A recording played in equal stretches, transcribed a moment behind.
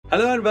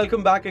Hello and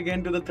welcome back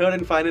again to the third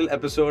and final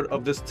episode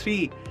of this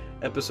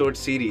 3-episode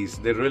series,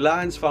 the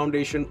Reliance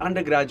Foundation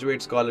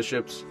Undergraduate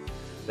Scholarships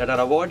that are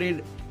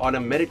awarded on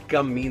a merit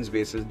cum means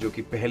basis, जो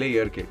कि पहले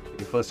year के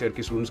first year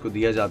के students को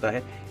दिया जाता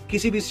है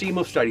किसी भी स्ट्रीम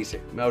ऑफ स्टडी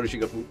से। मैं और ऋषि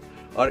कपूर,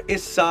 और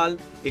इस साल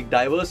एक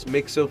डाइवर्स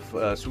मिक्स ऑफ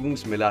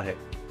स्टूडेंट्स मिला है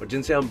और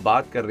जिनसे हम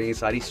बात कर रहे हैं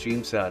सारी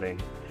स्ट्रीम से आ रहे हैं।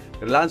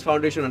 Reliance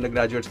foundation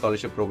undergraduate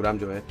scholarship programme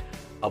जो है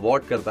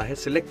अवार्ड करता है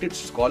सिलेक्टेड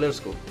स्कॉलर्स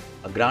को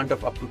a grant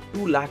of up to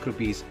 2 lakh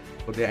rupees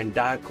for the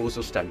entire course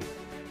of study.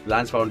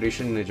 Reliance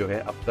foundation ने जो है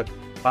अब तक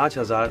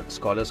 5,000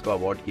 स्कॉलर्स को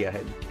अवार्ड किया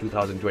है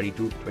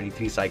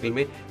 2022-23 साइकिल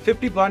में,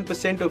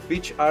 51% ऑफ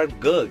विच आर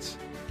गर्ल्स।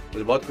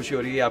 मुझे बहुत खुशी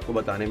हो रही है आपको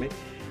बताने में,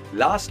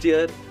 लास्ट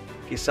ईयर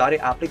के सारे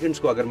एप्लीकेंट्स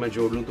को अगर मैं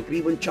जोड़ लूँ तो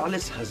करीबन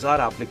 40,000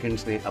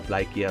 एप्लीकेंट्स ने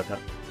अप्लाई किया था,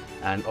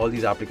 and all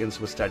these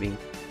applicants were studying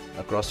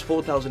across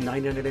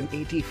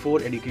 4,984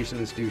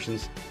 educational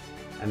institutions,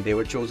 and they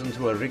were chosen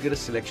through a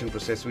rigorous selection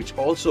process which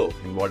also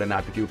involved an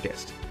aptitude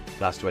test,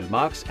 class 12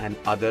 marks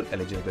and other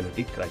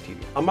eligibility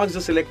criteria. Amongst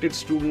the selected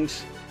students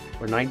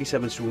were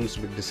 97 students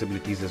with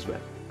disabilities as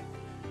well.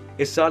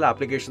 इस साल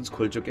applications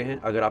खुल चुके हैं,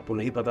 अगर आपको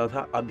नहीं पता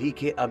था अभी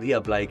के अभी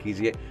अप्लाई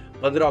कीजिए।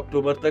 15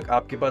 अक्टूबर तक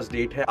आपके पास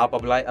डेट है, आप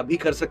अप्लाई अभी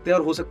कर सकते हैं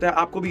और हो सकता है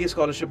आपको भी ये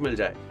स्कॉलरशिप मिल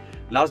जाए।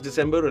 लास्ट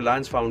दिसंबर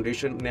रिलायंस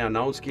फाउंडेशन ने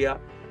अनाउंस किया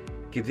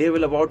कि they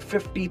will award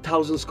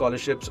 50,000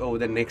 scholarships over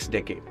the next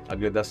decade.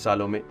 अगले 10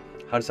 सालों में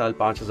हर साल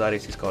 5,000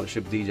 ऐसी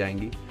स्कॉलरशिप दी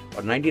जाएंगी,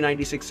 और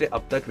 1996 से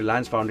अब तक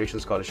रिलायंस फाउंडेशन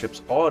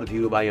स्कॉलरशिप्स और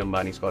Dhirubhai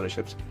Ambani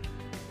scholarships,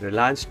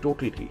 Reliance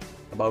totally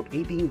about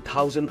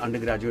 18,000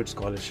 undergraduate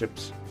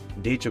scholarships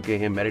दे चुके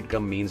हैं मेरिट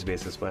कम मीन्स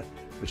बेसिस पर,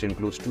 which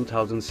includes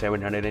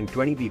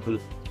 2,720 people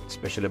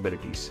special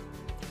abilities.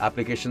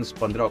 Applications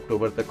 15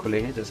 अक्टूबर तक खुले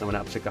हैं, जैसा मैंने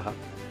आपसे कहा,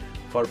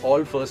 for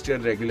all first year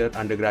regular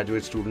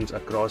undergraduate students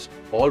across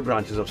all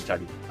branches of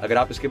study. अगर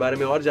आप इसके बारे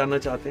में और जानना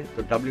चाहते हैं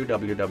तो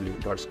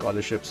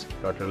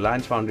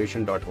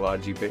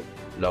www.scholarships.reliancefoundation.org पे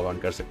लॉग ऑन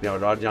कर सकते हैं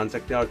और जान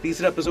सकते हैं। और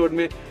तीसरे एपिसोड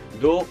में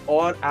 2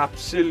 और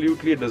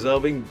एब्सोल्युटली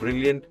डिजर्विंग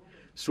ब्रिलियंट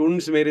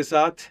स्टूडेंट्स मेरे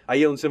साथ,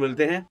 आइए उनसे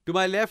मिलते हैं। To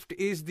my left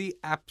is the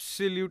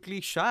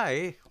absolutely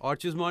शाय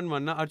आर्चिसमैन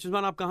मन्ना।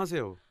 आर्चिसमैन, आप कहाँ से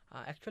हो?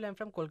 Actually, I'm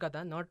from Kolkata,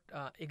 not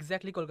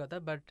exactly Kolkata,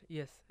 but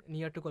yes,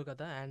 near to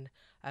Kolkata, and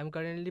I'm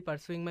currently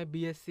pursuing my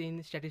BSc in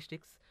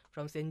Statistics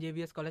from St.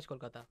 Xavier's College,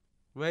 Kolkata.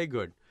 Very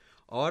good.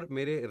 और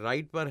मेरे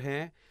right पर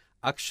हैं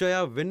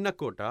अक्षया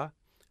विन्नकोटा।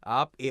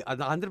 आप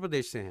आंध्र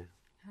प्रदेश से हैं?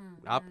 हाँ,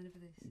 आप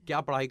क्या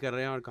पढ़ाई कर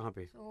रहे हैं और कहाँ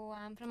पे? So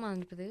I'm from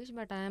Andhra Pradesh,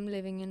 but I am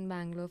living in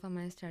Bangalore for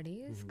my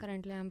studies.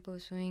 Currently, I'm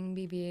pursuing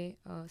BBA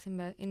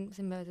in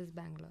Symbiosis,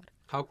 Bangalore.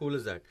 How cool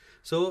is that?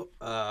 So,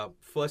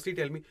 firstly,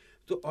 tell me.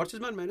 So,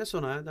 Archisman, मैंने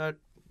सुना है that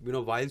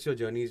whilst your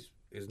journey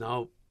is now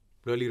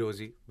really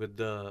rosy with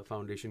the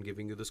foundation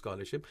giving you the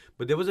scholarship,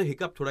 but there was a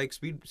hiccup, थोड़ा एक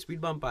speed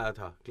bump आया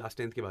था class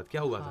 10th के बाद,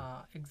 क्या हुआ था?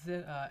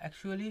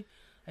 Actually,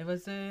 I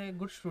was a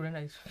good student. I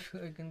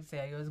can say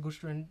I was a good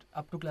student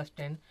up to class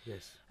 10.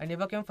 Yes. I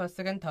never came first,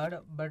 second, third,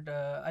 but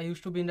I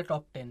used to be in the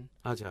top 10.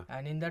 अच्छा.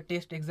 And in the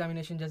test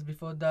examination just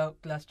before the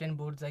class 10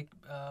 boards, I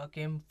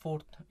came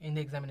 4th in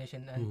the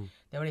examination, and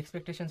there were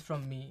expectations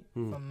from me,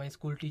 from my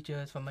school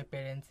teachers, from my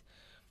parents.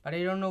 But I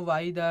don't know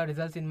why the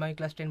results in my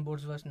class 10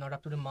 boards was not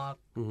up to the mark.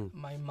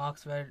 My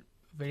marks were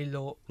very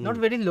low. Not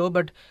very low,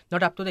 but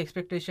not up to the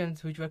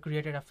expectations which were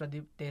created after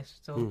the test.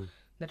 So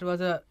that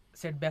was a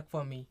setback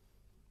for me.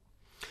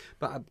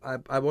 But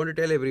I want to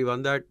tell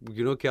everyone that,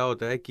 क्या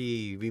होता है कि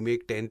we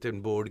make 10th and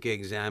board के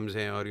exams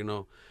हैं, और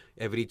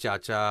every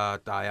chacha,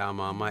 taya,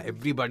 mama,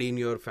 everybody in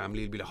your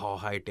family will be like, oh,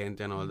 high 10th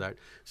and all that.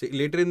 So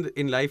later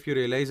in life you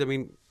realize, I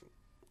mean,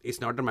 it's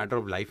not a matter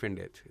of life and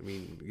death. I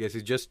mean, yes,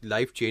 it's just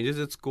life changes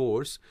its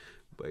course,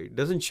 but it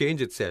doesn't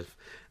change itself.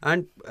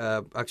 And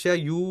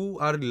Akshaya, you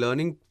are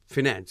learning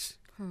finance,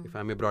 if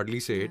I may broadly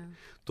say it.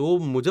 तो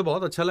मुझे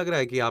बहुत अच्छा लग रहा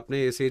है कि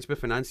आपने इस एज पे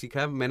फाइनेंस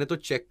सीखा है। मैंने तो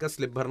चेक का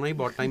स्लिप भरना ही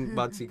बहुत टाइम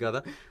बाद सीखा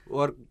था,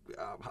 और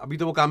अभी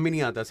तो वो काम भी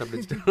नहीं आता, सब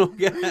डिजिटल हो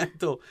गया है।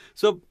 तो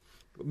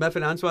मैं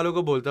फाइनेंस वालों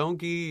को बोलता हूँ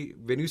कि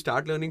when you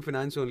start learning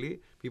finance only,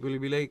 people will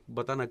be like,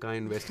 बता ना कहाँ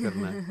इन्वेस्ट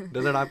करना है।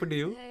 Does that happen to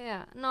you?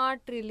 Yeah, not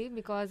really,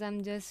 because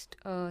I'm just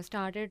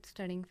started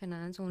studying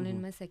finance only in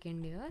my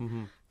second year.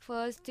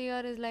 First year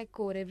is like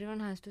core, everyone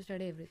has to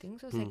study everything.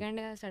 So second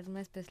year I started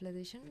my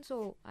specialization. So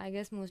I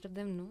guess most of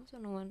them know.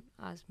 So no one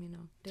asked me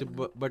now. So,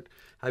 but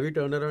have you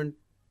turned around,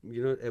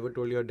 ever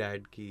told your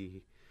dad कि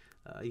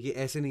ये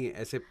ऐसे नहीं है,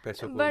 ऐसे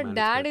पैसों को But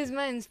dad is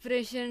my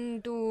inspiration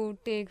to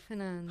take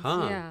finance.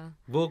 हाँ, yeah.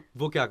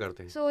 वो क्या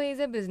करते हैं? So he's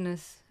a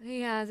business. He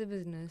has a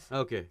business.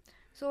 Okay.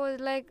 So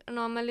it's like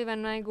normally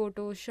when I go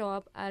to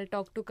shop, I'll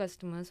talk to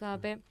customers. वहाँ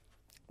पे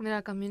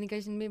मेरा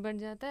communication भी बढ़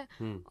जाता है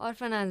और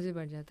finance भी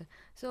बढ़ जाता है.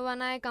 So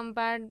when I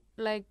compared,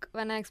 like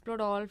when I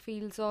explored all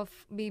fields of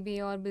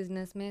BBA or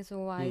business में, so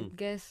I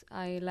guess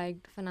I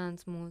liked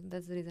finance more.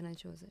 That's the reason I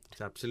chose it.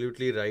 It's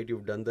absolutely right.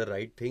 You've done the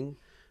right thing.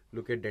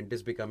 Look at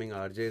dentists becoming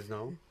RJs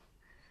now.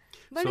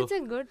 But it's a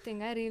good thing.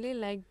 I really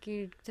like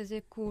it. Such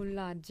a cool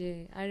RJ.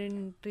 I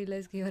didn't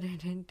realize you're a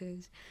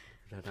dentist.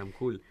 That I'm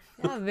cool.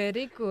 Yeah,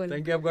 very cool.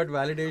 Thank you. I've got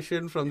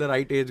validation from the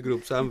right age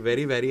group, so I'm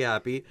very, very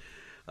happy.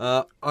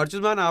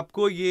 अर्चिस्मान,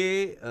 आपको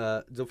ये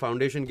जो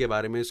foundation के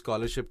बारे में,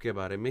 scholarship के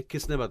बारे में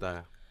किसने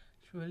बताया?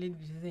 Actually,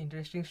 this is an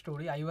interesting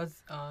story. I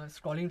was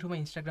scrolling through my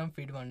Instagram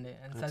feed one day,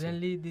 and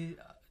suddenly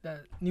the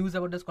news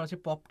about the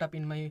scholarship popped up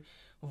in my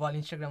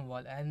Instagram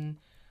wall. And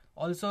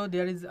also,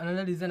 there is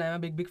another reason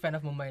I'm a big fan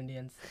of Mumbai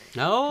Indians.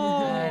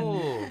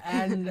 Oh!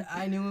 And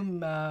I knew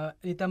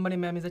Nitambani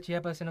ma'am is the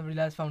chairperson of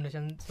Reliance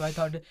Foundation, so I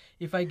thought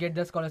if I get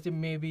the scholarship,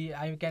 maybe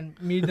I can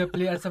meet the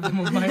players of the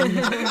Mumbai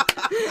Indians.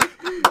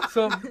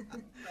 So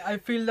I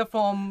filled the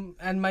form,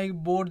 and my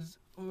board's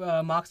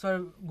marks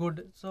were good.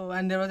 So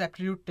and there was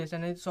aptitude test,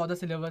 and I saw the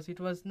syllabus. It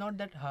was not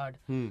that hard.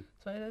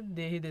 So I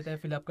दे ही देते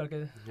हैं fill up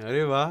करके.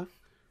 अरे वाह!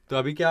 तो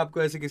अभी क्या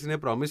आपको ऐसे किसी ने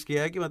प्रॉमिस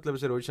किया है कि मतलब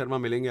से रोहित शर्मा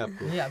मिलेंगे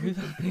आपको? नहीं, अभी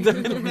तो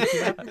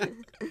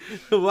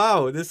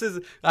Wow, this is,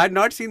 I had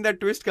not seen that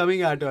twist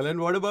coming at all. And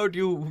what about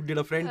you? Did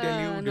a friend tell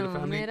you? Did a No,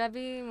 family? मेरा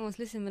भी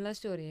mostly similar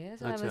story है.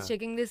 So I was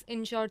checking this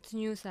In Shorts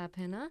news app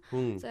है ना.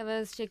 So I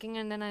was checking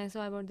and then I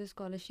saw about this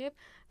scholarship.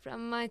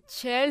 From my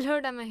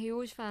childhood, I'm a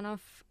huge fan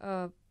of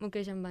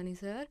Mukesh Ambani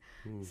sir.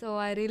 So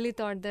I really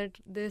thought that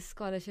this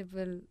scholarship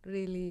will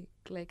really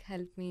like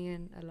help me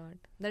and a lot.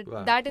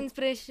 That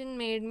inspiration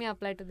made me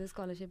apply to this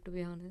scholarship, to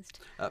be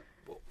honest.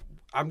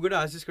 I'm going to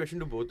ask this question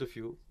to both of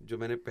you, जो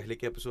मैंने पहले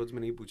के episodes में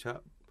नहीं पूछा.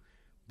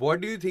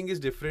 What do you think is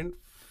different?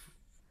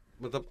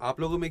 मतलब आप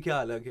लोगों में क्या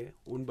अलग है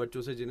उन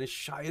बच्चों से जिन्हें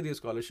शायद ये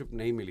scholarship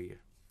नहीं मिली है?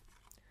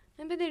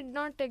 Maybe they did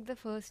not take the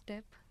first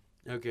step.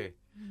 Okay.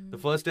 The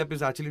first step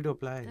is actually to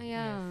apply.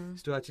 Yeah.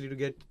 Is to actually to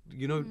get,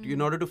 you know,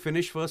 in order to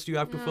finish first, you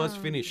have to first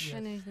finish.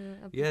 Finish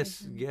the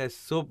Yes, application. yes.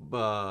 So,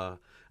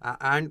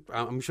 and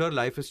I'm sure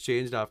life has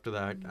changed after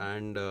that.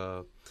 And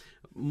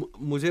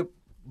मुझे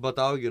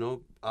बताओ, you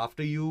know,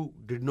 after you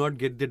did not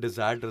get the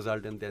desired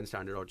result in 10th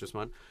standard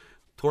Archisman,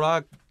 थोड़ा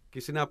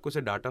किसी ने आपको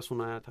से data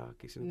सुनाया था,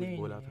 किसी ने कुछ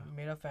बोला था?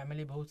 मेरा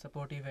family बहुत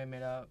supportive है.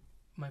 मेरा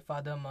my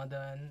father,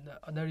 mother, and the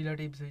other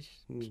relatives which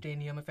stay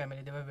near my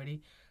family, they were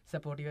very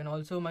supportive. And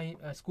also my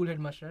school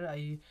headmaster,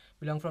 I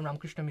belong from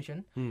Ramakrishna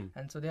Mission,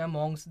 and so there are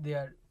monks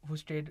there who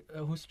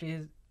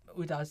stays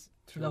with us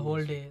through the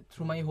whole day,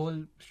 through my whole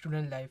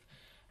student life.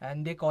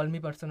 And they called me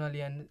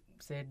personally and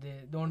said,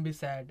 don't be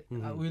sad,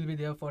 we will be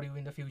there for you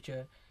in the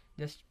future,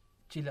 just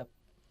chin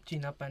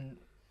up and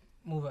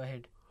move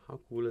ahead. How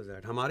cool is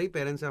that? हमारे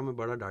parents हमें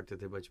बड़ा डांटते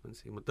थे बचपन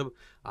से, मतलब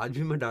आज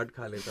भी मैं डांट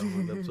खा लेता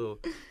हूँ, मतलब so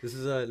this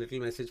is a little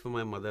message for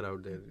my mother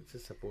out there. इससे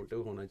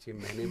सपोर्टिव होना चाहिए.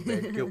 मैंने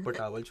बेड के ऊपर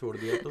टॉवल छोड़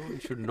दिया तो you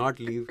should not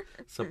leave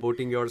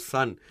supporting your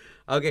son.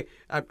 Okay,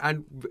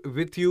 and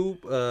with you,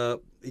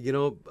 you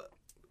know,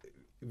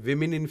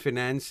 women in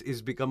finance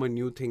is become a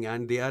new thing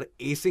and they are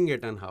acing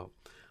it. And how?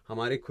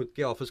 हमारे खुद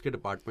के ऑफिस के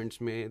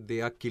departments में they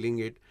are killing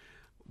it.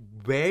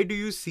 Where do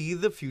you see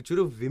the future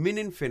of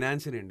women in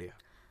finance in India?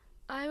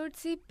 I would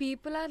say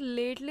people are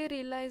lately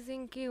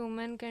realizing that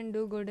women can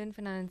do good in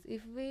finance.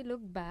 If we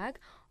look back,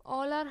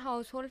 all our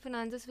household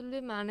finances will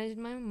be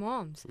managed by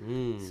moms.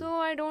 So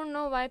I don't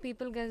know why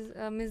people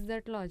miss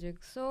that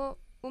logic. So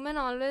women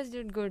always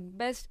did good,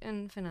 best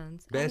in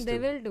finance. And they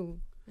will do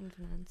in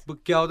finance.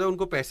 क्या होता है,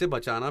 उनको पैसे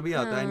बचाना भी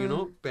आता है, you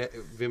know,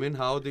 women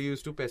how they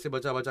used to पैसे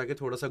बचा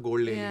के थोड़ा सा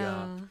गोल्ड ले लिया,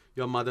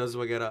 your mothers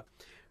वगैरह.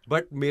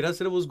 बट मेरा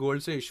सिर्फ उस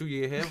गोल्ड से इशू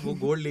ये है, वो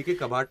गोल्ड लेके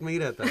कबाट में ही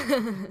रहता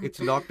है.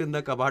 इट्स लॉक्ड इन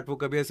द कबाट. वो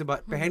कभी ऐसे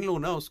पहन लो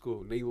ना उसको,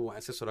 नहीं वो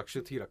ऐसे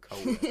सुरक्षित ही रखा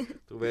हुआ है.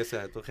 तो वैसा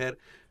है. तो खैर,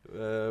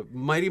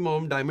 मेरी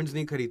मॉम डायमंड्स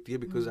नहीं खरीदती है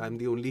because I am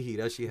the only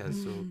हीरा she has,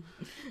 so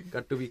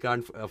cut to we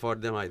can't afford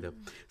them either.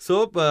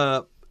 सो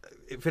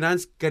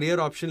finance career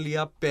option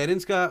liya,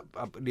 parents ka,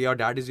 your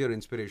dad is your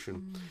inspiration.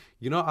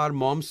 You know, our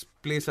moms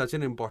play such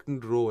an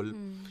important role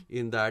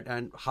in that.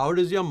 And how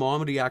does your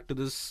mom react to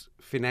this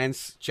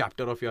finance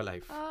chapter of your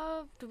life?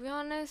 To be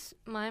honest,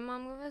 my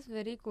mom was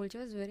very cool. She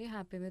was very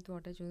happy with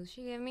what I chose.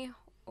 She gave me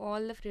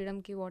all the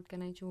freedom ki what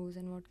can I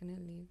choose and what can I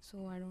leave.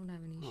 So I don't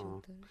have any issue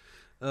with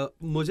it.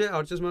 मुझे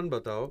आर्चिस्मैन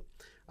बताओ,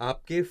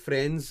 आपके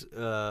friends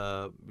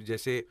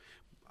जैसे,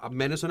 अब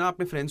मैंने सुना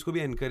आपने friends को भी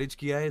एनकरेज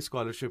किया है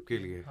स्कॉलरशिप के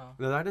लिए.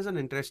 That is an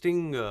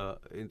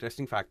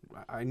interesting fact.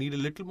 I need a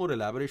little more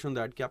एलैबोरेशन on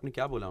that कि आपने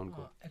क्या बोला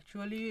उनको.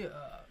 एक्चुअली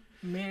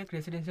मैं एक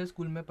रेसिडेंशियल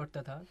स्कूल में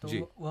पढ़ता था,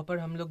 तो वहाँ पर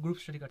हम लोग ग्रुप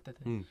स्टडी करते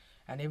थे.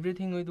 And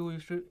everything we do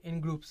is in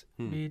groups,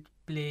 be it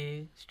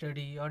play,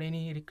 study, or any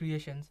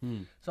recreations.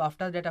 So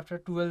after that, after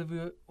 12, we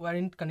were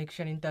in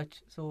connection, in touch.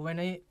 So when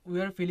we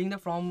were filling the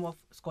form of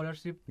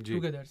scholarship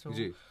together. So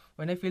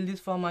when I fill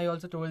this form, I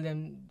also told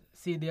them,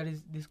 see, there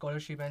is this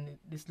scholarship and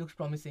this looks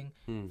promising.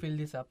 Fill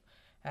this up.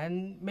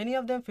 And many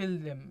of them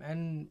filled them.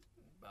 And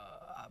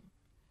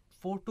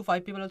 4 to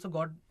 5 people also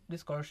got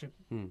this scholarship.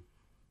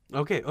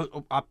 Okay.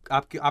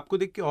 आपको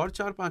देख के और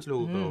 4-5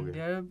 लोगों का हो गया.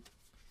 There are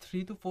 3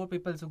 to 4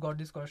 people who got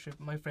this scholarship,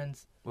 my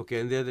friends. Okay,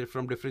 and they're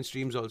from different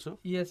streams also?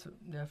 Yes,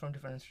 they are from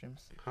different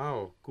streams. How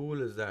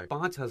cool is that?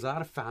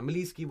 5,000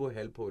 families की वो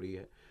हेल्प हो रही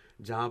है,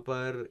 जहाँ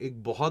पर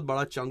एक बहुत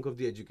बड़ा चंक ऑफ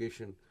द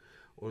एजुकेशन,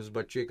 उस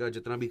बच्चे का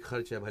जितना भी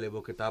खर्च है, भले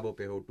वो किताबों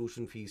पे हो,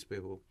 ट्यूशन फीस पे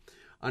हो,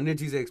 अन्य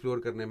चीज़ें एक्सप्लोर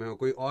करने में हो,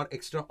 कोई और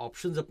एक्स्ट्रा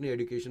ऑप्शंस अपने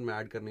एजुकेशन में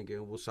ऐड करने के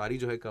हो, वो सारी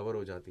जो है कवर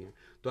हो जाती हैं.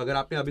 तो अगर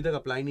आपने अभी तक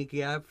अप्लाई नहीं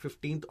किया है,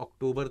 15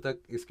 अक्टूबर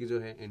तक इसकी जो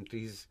है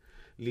एंट्रीज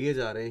लिए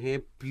जा रहे हैं,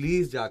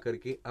 प्लीज जा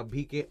करके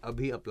अभी के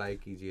अभी अप्लाई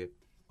कीजिए.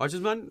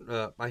 Archisman,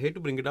 I hate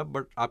to bring it up,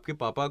 but आपके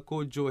पापा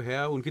को जो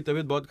है उनकी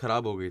तबीयत बहुत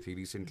खराब हो गई थी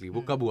रिसेंटली.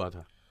 वो कब हुआ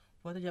था?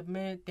 वो तो जब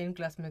मैं 10th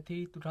क्लास में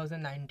थी,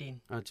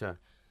 2019. अच्छा.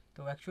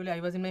 So actually I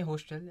was in my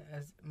hostel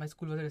as my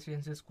school was a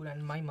residential school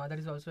and my mother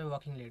is also a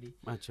working lady.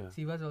 अच्छा.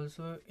 She was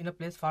also in a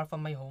place far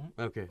from my home.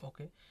 Okay.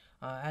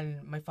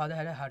 And my father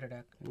had a heart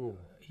attack. Oh.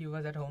 He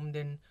was at home.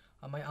 Then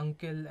my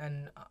uncle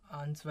and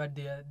aunts were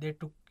there. They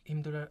took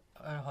him to the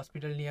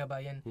hospital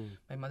nearby, and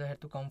my mother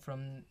had to come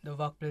from the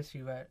workplace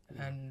she were.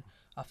 And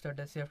after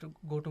that, she had to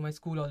go to my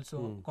school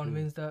also,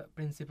 convince the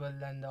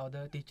principal and the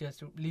other teachers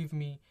to leave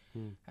me.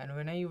 And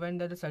when I went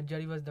there, the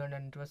surgery was done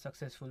and it was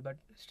successful. But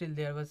still,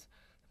 there was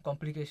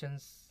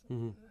complications,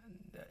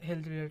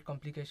 health-related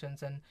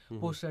complications and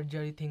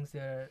post-surgery things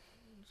there.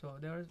 So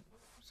there was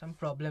some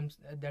problems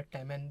at that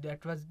time, and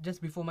that was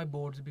just before my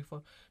boards.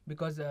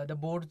 Because the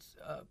boards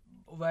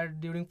were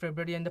during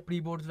February and the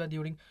pre-boards were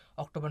during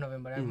October,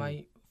 November, and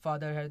my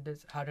father had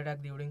this heart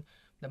attack during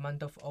the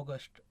month of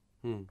August.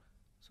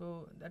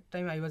 So that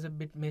time I was a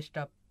bit messed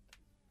up.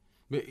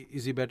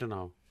 Is he better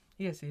now?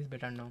 Yes, he is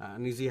better now.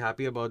 And is he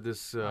happy about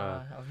this?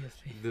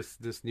 Obviously.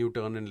 This new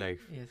turn in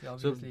life. Yes,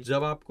 obviously. So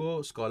जब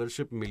आपको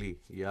scholarship मिली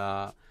या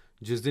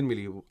जिस दिन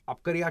मिली,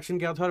 आपका reaction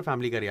क्या था और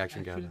family का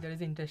रिएक्शन क्या था? Actually, there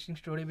is an interesting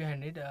story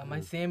behind it. My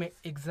same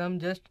exam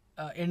just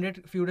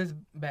ended few days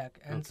back,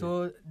 and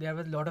so there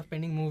was a lot of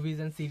pending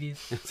movies and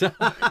series.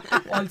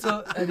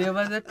 Also, there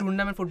was a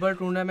football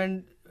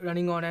tournament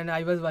running on, and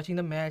I was watching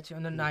the match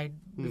on the night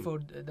before,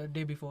 the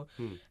day before,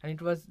 and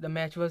the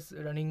match was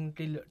running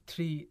till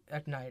 3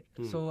 at night.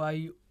 So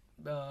I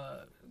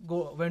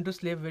went to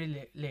sleep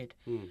very late,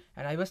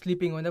 and I was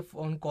sleeping when the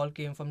phone call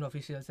came from the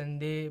officials,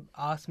 and they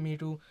asked me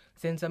to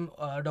send some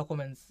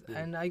documents,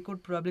 and I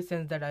could probably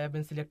sense that I have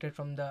been selected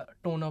from the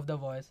tone of the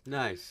voice.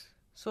 Nice.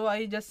 So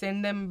I just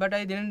sent them, but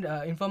I didn't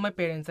inform my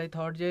parents. I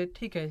thought जे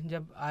ठीक है,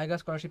 जब आएगा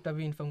scholarship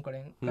तभी inform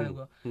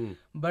करूँगा.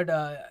 But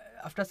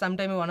after some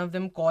time, one of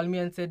them called me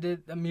and said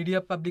that the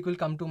media public will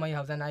come to my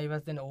house, and I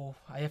was then,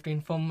 I have to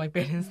inform my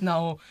parents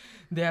now.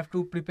 They have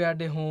to prepare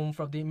their home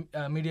for the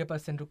media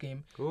person to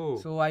came.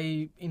 So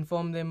I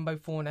informed them by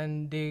phone,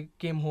 and they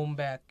came home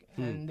back,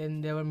 and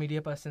then there were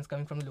media persons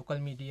coming from local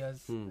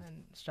medias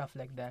and stuff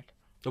like that.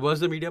 So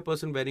was the media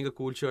person wearing a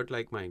cool shirt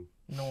like mine?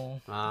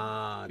 No.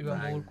 You were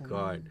thank more cool.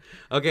 God.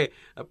 Okay,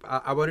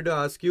 I wanted to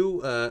ask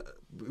you,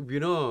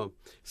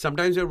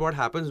 sometimes what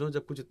happens,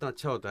 जब कुछ इतना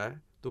अच्छा होता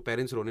है, तो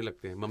parents रोने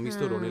लगते हैं, मम्मी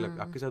तो रोने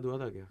लगते. आपके साथ हुआ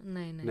था क्या?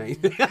 नहीं.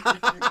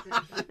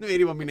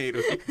 मेरी मम्मी नहीं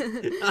रोती.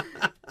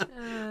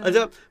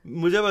 अच्छा,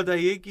 मुझे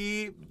बताइए कि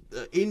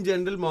in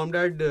general, mom,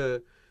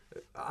 dad,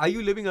 are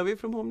you living away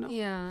from home now?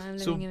 Yeah, I'm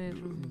living away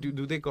from home.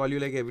 Do they call you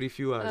like every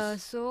few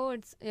hours? So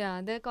it's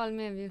they call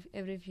me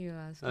every few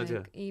hours,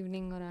 like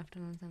evening or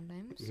afternoon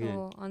sometimes.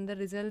 So on the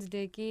results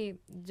day ki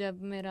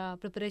jab mera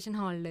preparation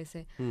holidays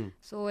hai,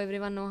 so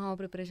everyone know how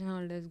preparation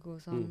holidays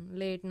goes on.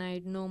 Late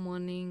night, no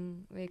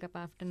morning, wake up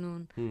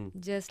afternoon,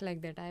 just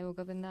like that. I woke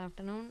up in the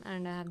afternoon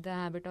and I have the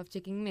habit of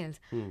checking mails.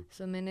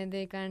 So मैंने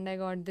देखा and I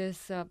got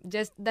this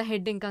just the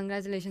heading,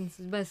 congratulations,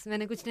 बस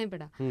मैंने कुछ नहीं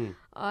पढ़ा.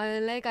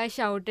 Like I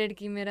shouted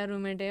कि मेरा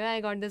roommate है,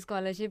 I got the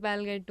scholarship,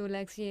 I'll get 2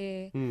 lakhs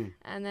ये.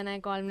 And then I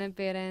called my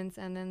parents,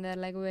 and then they're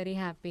like very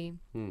happy.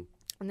 And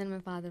then my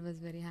father was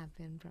very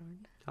happy and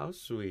proud. How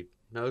sweet.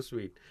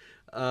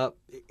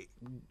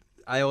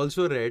 I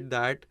also read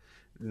that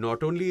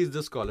not only is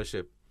the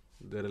scholarship,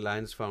 the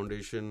Reliance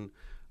Foundation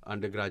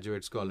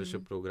undergraduate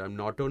scholarship program,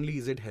 not only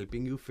is it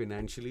helping you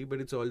financially, but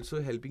it's also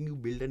helping you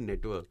build a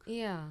network.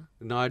 Yeah.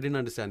 Now I didn't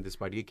understand this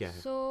part. ये क्या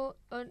है? So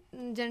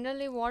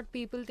generally what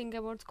people think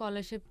about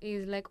scholarship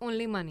is like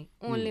only money.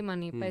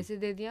 पैसे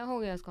दे दिया हो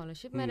गया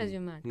scholarship, मैं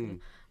resume add कर.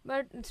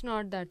 But it's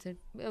not, that's it.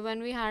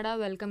 When we had our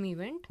welcome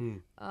event,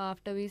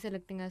 after we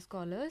selecting as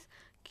scholars,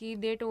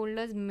 they told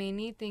us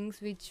many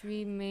things which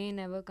we may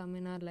never come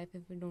in our life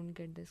if we don't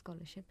get this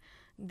scholarship.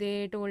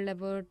 They told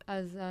about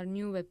us our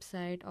new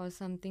website or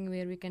something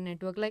where we can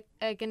network. Like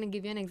I can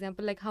give you an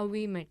example, like how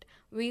we met.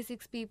 We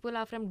 6 people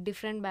are from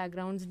different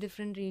backgrounds,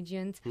 different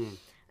regions,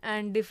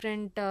 and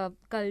different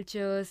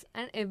cultures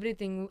and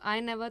everything. I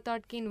never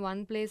thought in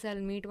one place I'll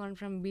meet one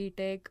from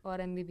BTech or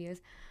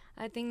MBBS.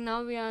 I think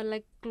now we are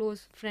like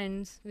close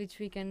friends, which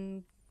we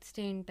can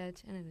stay in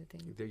touch and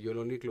everything. You're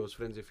only close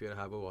friends if you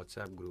have a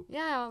WhatsApp group.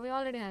 Yeah, we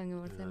already have a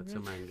WhatsApp That's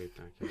group. a mandate.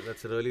 Actually.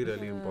 That's really,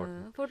 really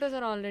important. Photos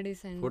are already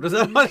sent.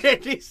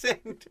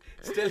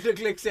 Still to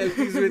click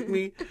selfies with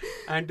me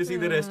and to see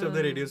the rest of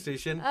the radio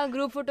station. A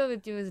group photo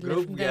with you is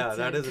left. Yeah,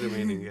 that is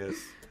remaining, yes.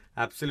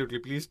 Absolutely.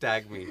 Please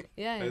tag me.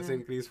 Let's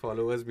increase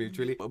followers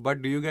mutually.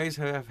 But do you guys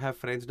have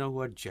friends now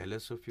who are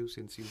jealous of you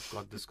since you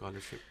got the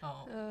scholarship?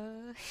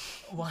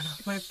 One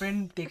of my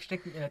friends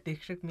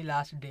texted me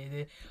last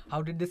day.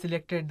 How did they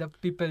selected the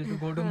people to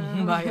go to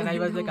Mumbai? And I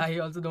was like, I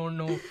also don't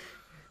know.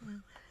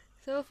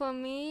 So for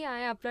me, I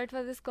applied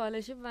for this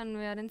scholarship when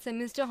we are in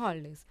semester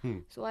holidays.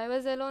 So I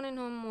was alone in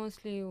home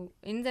mostly.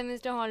 In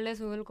semester holidays,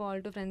 who will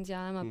call to friends?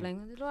 Yeah, I'm applying.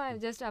 So I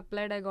just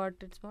applied. I got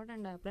it spot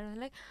and I applied.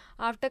 And like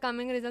after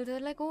coming results, they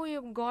were like, "Oh,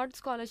 you got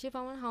scholarship.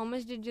 How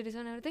much did you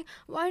receive and everything?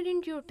 Why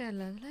didn't you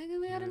tell us? Like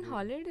we are in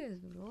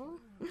holidays, bro."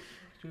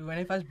 When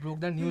I first broke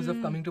the news of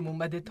coming to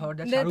Mumbai, they thought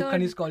that They Shah Rukh Khan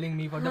thought- is calling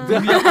me for the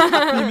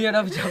premiere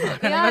of Jawan.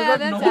 And I was Yeah, like,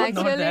 that's no, not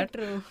actually that.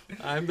 true.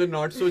 I'm the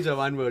not so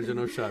Jawan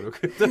version of Shah Rukh.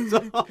 That's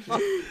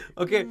all.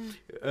 Okay,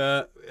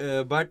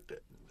 but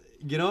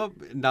you know,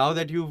 now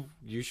that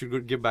you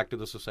should give back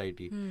to the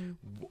society.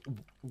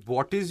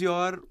 What is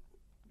your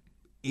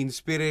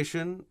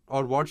inspiration,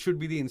 or what should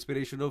be the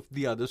inspiration of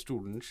the other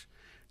students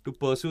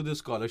to pursue this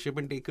scholarship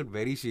and take it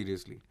very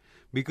seriously?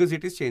 Because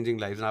it is changing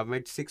lives. And I've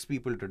met 6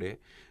 people today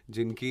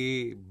जिनकी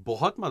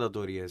बहुत मदद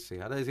हो रही है इससे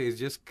यार. It's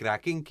just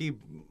cracking कि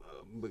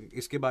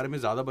इसके बारे में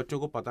ज़्यादा बच्चों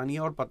को पता नहीं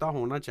है और पता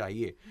होना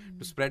चाहिए.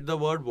 To spread the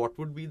word, what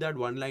would be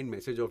that one line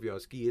message of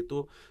yours कि ये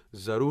तो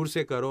ज़रूर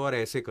से करो और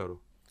ऐसे करो?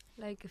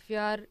 Like if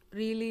you are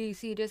really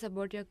serious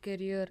about your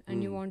career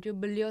and you want to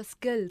build your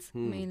skills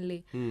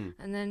mainly,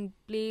 and then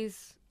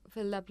please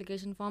fill the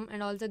application form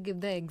and also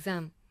give the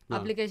exam.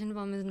 Application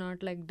form is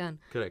not like done.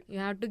 Correct. You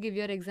have to give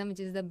your exam, which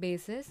is the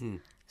basis.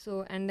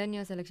 So and then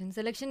your selection.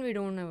 Selection we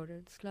don't know.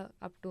 It's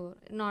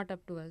not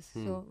up to us.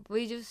 So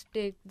we just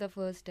take the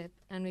first step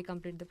and we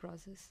complete the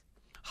process.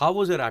 How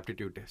was your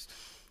aptitude test?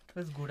 It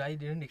was good. I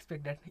didn't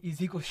expect that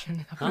easy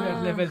question up to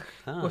that level.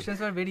 Questions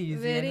were very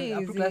easy. Very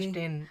and up to class easy.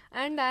 10.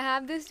 And I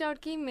have this doubt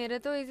कि मेरे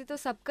तो easy तो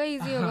सबका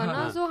easy होगा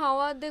ना. So how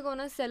are they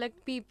gonna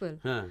select people?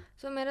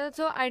 So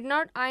I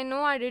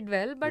know I did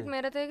well, but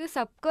मेरा तो है कि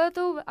सबका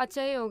तो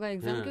अच्छा ही होगा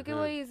exam क्योंकि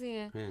वो easy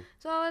है.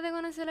 So how are they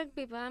gonna select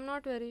people? I'm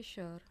not very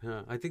sure.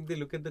 I think they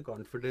look at the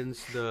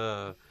confidence,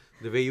 the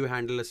way you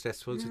handle a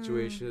stressful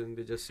situation.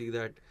 They just see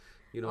that,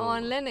 you know.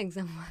 Online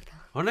exam हुआ था.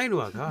 Online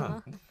हुआ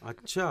था.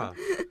 अच्छा.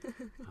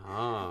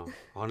 हाँ,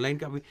 online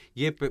का भी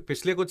ये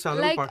पिछले कुछ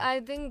सालों Like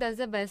I think that's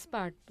the best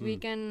part. We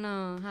can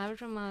have it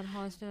from our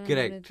hostel.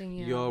 Correct. And everything,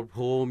 yeah. Your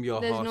home, your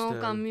There's hostel.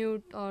 no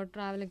commute or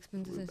travel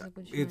expenses ऐसा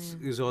कुछ नहीं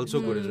है. It's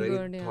also good. It's very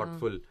good, yeah.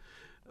 thoughtful.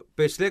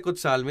 पिछले कुछ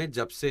साल में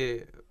जब से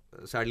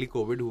sadly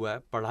COVID हुआ है,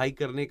 पढ़ाई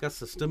करने का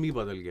सिस्टम ही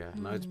बदल गया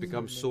है. Now it's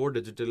become so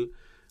digital.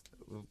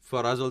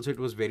 For us also it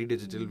was very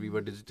digital. We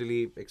were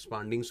digitally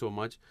expanding so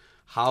much.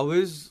 How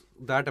is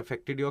that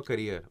affected your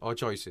career or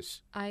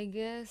choices? I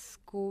guess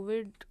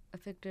COVID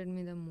affected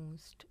me the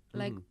most.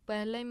 Like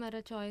पहले ही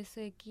मेरा choice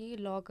है कि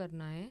law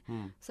करना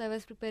है. So I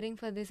was preparing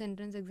for this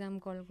entrance exam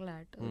called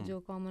CLAT,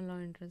 जो common law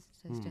entrance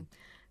test है.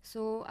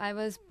 So I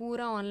was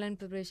पूरा online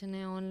preparation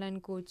है, online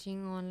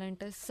coaching, online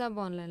test,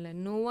 सब online है.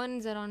 No one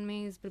is around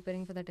me is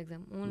preparing for that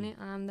exam. Only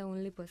I am the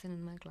only person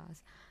in my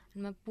class.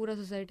 And मैं पूरा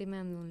society में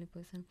I am the only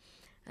person.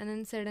 And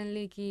then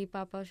suddenly कि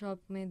पापा shop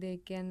में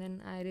देख के, and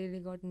then I really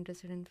got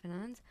interested in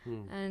finance.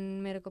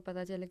 And मेरे को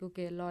पता चला कि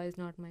okay, law is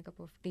not my cup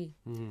of tea.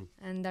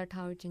 And that's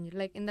how it changed.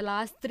 Like in the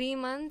last 3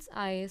 months,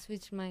 I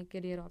switched my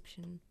career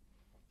option.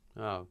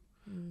 Wow.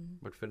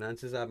 But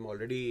finances, I'm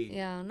already...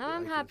 Yeah, now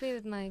I'm happy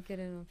with my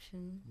career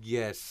option.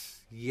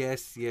 Yes.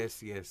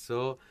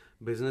 So,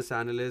 business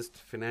analyst,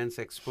 finance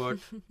expert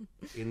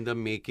in the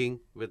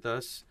making with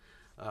us.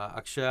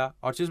 Akshaya,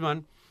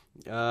 Archisman,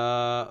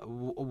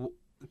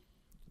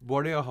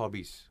 what are your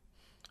hobbies?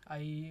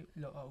 I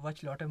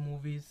watch a lot of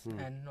movies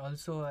and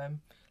also I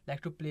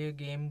like to play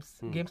games.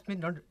 Games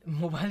mean not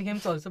mobile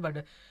games also,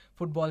 but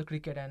football,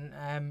 cricket,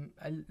 and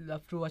I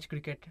love to watch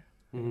cricket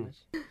very much.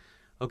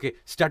 Okay,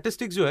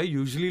 statistics जो है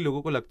usually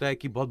लोगों को लगता है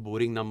कि बहुत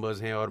boring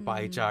numbers हैं और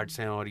pie charts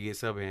हैं और ये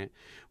सब हैं.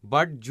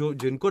 But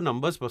जिनको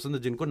numbers पसंद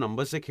है, जिनको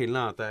numbers से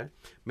खेलना आता है,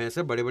 मैं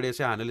ऐसे बड़े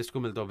ऐसे analyst को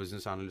मिलता हूँ,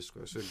 business analyst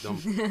को, ऐसे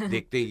एकदम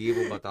देखते हैं ये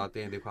वो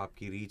बताते हैं, देखो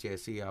आपकी reach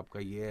ऐसी है, आपका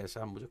ये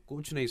ऐसा, मुझे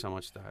कुछ नहीं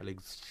समझता है,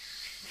 like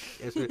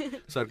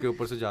ऐसे सर के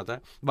ऊपर से जाता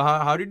है.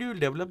 But how did you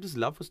develop this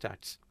love for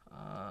stats?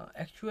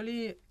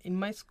 Actually, in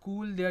my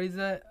school there is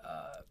a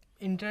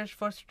interest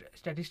for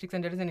statistics,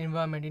 and there is an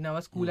environment in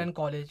our school and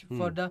college.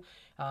 For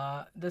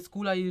the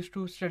school I used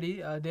to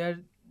study, there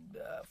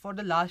for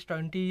the last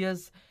 20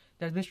 years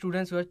there's been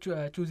students who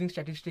are choosing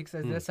statistics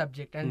as their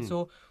subject, and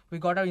so we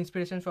got our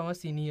inspiration from our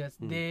seniors.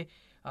 They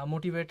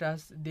motivate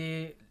us,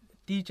 they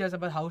teach us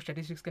about how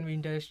statistics can be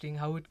interesting,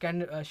 how it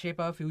can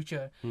shape our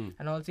future.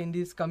 And also in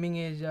this coming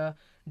age,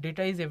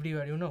 data is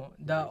everywhere, you know.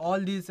 All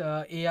these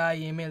AI,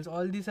 emails,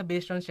 all these are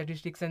based on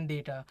statistics and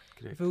data.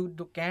 Correct. If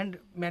you can't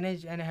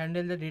manage and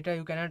handle the data,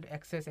 you cannot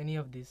access any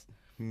of this.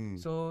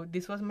 So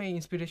this was my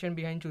inspiration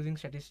behind choosing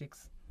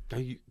statistics.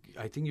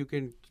 I think you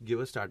can give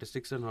us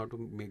statistics on how to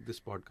make this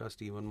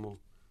podcast even more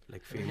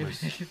like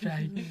famous.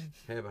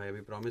 है भाई,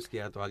 अभी promise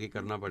किया तो आगे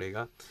करना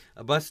पड़ेगा.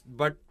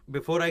 But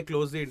before I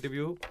close the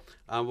interview,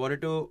 I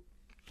wanted to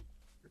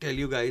tell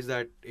you guys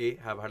that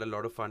have had a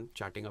lot of fun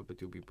chatting up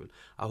with you people.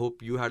 I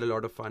hope you had a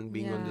lot of fun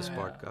being on this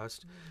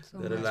podcast. So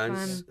much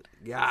fun.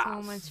 Yeah,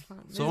 so much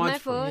fun. This So is much my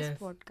fun. first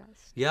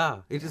podcast.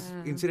 Yeah, it is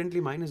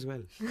incidentally mine as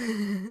well.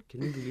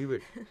 Can you believe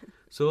it?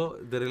 So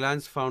the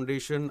Reliance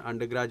Foundation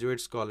Undergraduate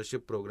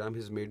Scholarship Program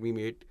has made me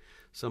meet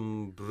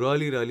some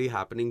really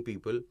happening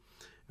people,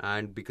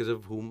 and because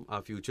of whom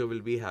our future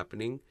will be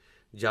happening.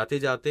 जाते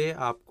जाते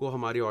आपको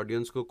हमारी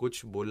audience को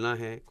कुछ बोलना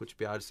है, कुछ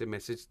प्यार से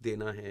मैसेज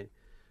देना है.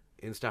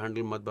 इंस्टा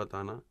हैंडल मत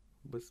बताना,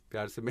 बस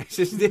प्यार से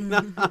मैसेज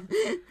देना.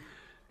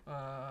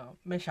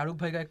 मैं शाहरुख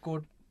भाई का एक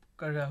कोट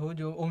कर रहा हूँ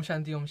जो ओम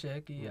शांति ओम से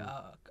है कि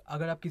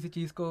अगर आप किसी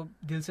चीज़ को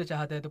दिल से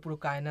चाहते हैं तो पूरा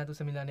कायनात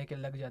उसे मिलाने के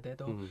लग जाते हैं.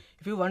 तो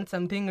if you want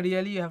something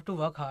really you have to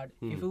work hard.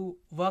 If you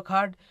work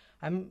hard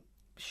I am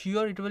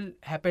sure it will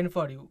happen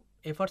for you.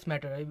 Efforts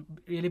matter. I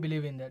really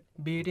believe in that.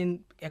 Be it in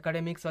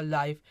academics or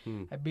life,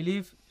 I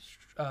believe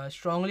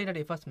strongly that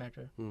efforts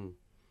matter.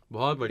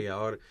 बहुत बढ़िया.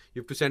 और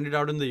you have to send it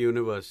out in the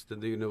universe,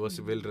 then the universe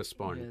will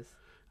respond. Yes.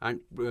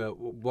 And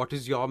what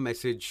is your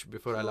message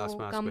before I'll ask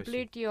my last question?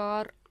 Complete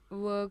your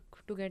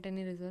work to get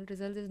any result.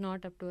 Result is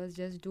not up to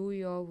us. Just do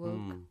your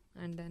work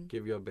and then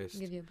give your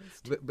best. Give your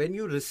best.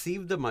 When you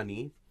receive the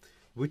money,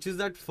 which is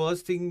that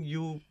first thing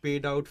you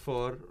paid out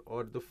for,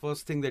 or the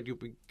first thing that you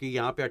कि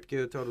यहाँ पे अटके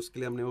हुए थे और उसके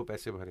लिए हमने वो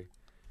पैसे भरे?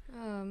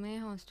 मैं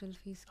हॉस्टल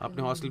फीस.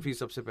 आपने हॉस्टल फीस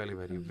सबसे पहले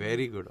भरी.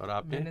 Very good. और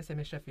आपने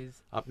सेमेस्टर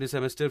फीस. आपने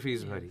सेमेस्टर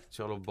फीस भरी.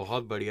 चलो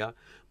बहुत बढ़िया.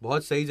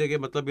 बहुत सही जगह,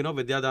 मतलब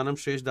विद्यादानम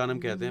श्रेष्ठ दानम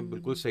कहते हैं.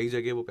 बिल्कुल सही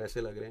जगह वो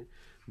पैसे लग रहे हैं.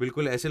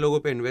 बिल्कुल ऐसे लोगों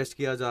पे इन्वेस्ट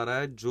किया जा रहा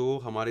है जो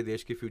हमारे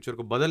देश के फ्यूचर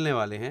को बदलने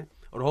वाले हैं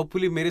और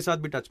होपफुली मेरे साथ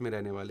भी टच में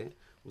रहने वाले हैं.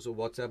 उस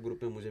व्हाट्सएप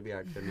ग्रुप में मुझे भी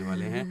ऐड करने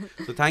वाले हैं.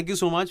 So thank you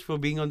so much for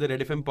being on the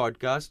Red FM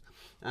podcast,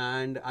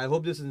 and I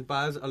hope this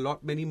inspires a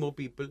lot many more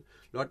people,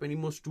 lot many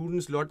more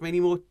students, lot many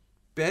more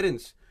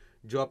parents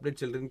जो अपने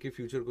children के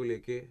future को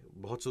लेके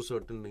बहुत so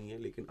certain नहीं है,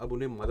 लेकिन अब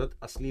उन्हें मदद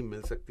असली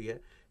मिल सकती है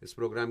इस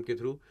प्रोग्राम के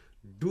through.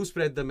 Do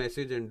spread the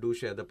message and do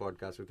share the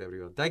podcast with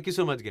everyone. Thank you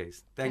so much, guys.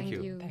 Thank you.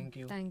 Thank you. Thank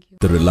you. Thank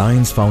you. The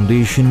Reliance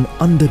Foundation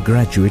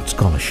Undergraduate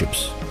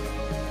Scholarships.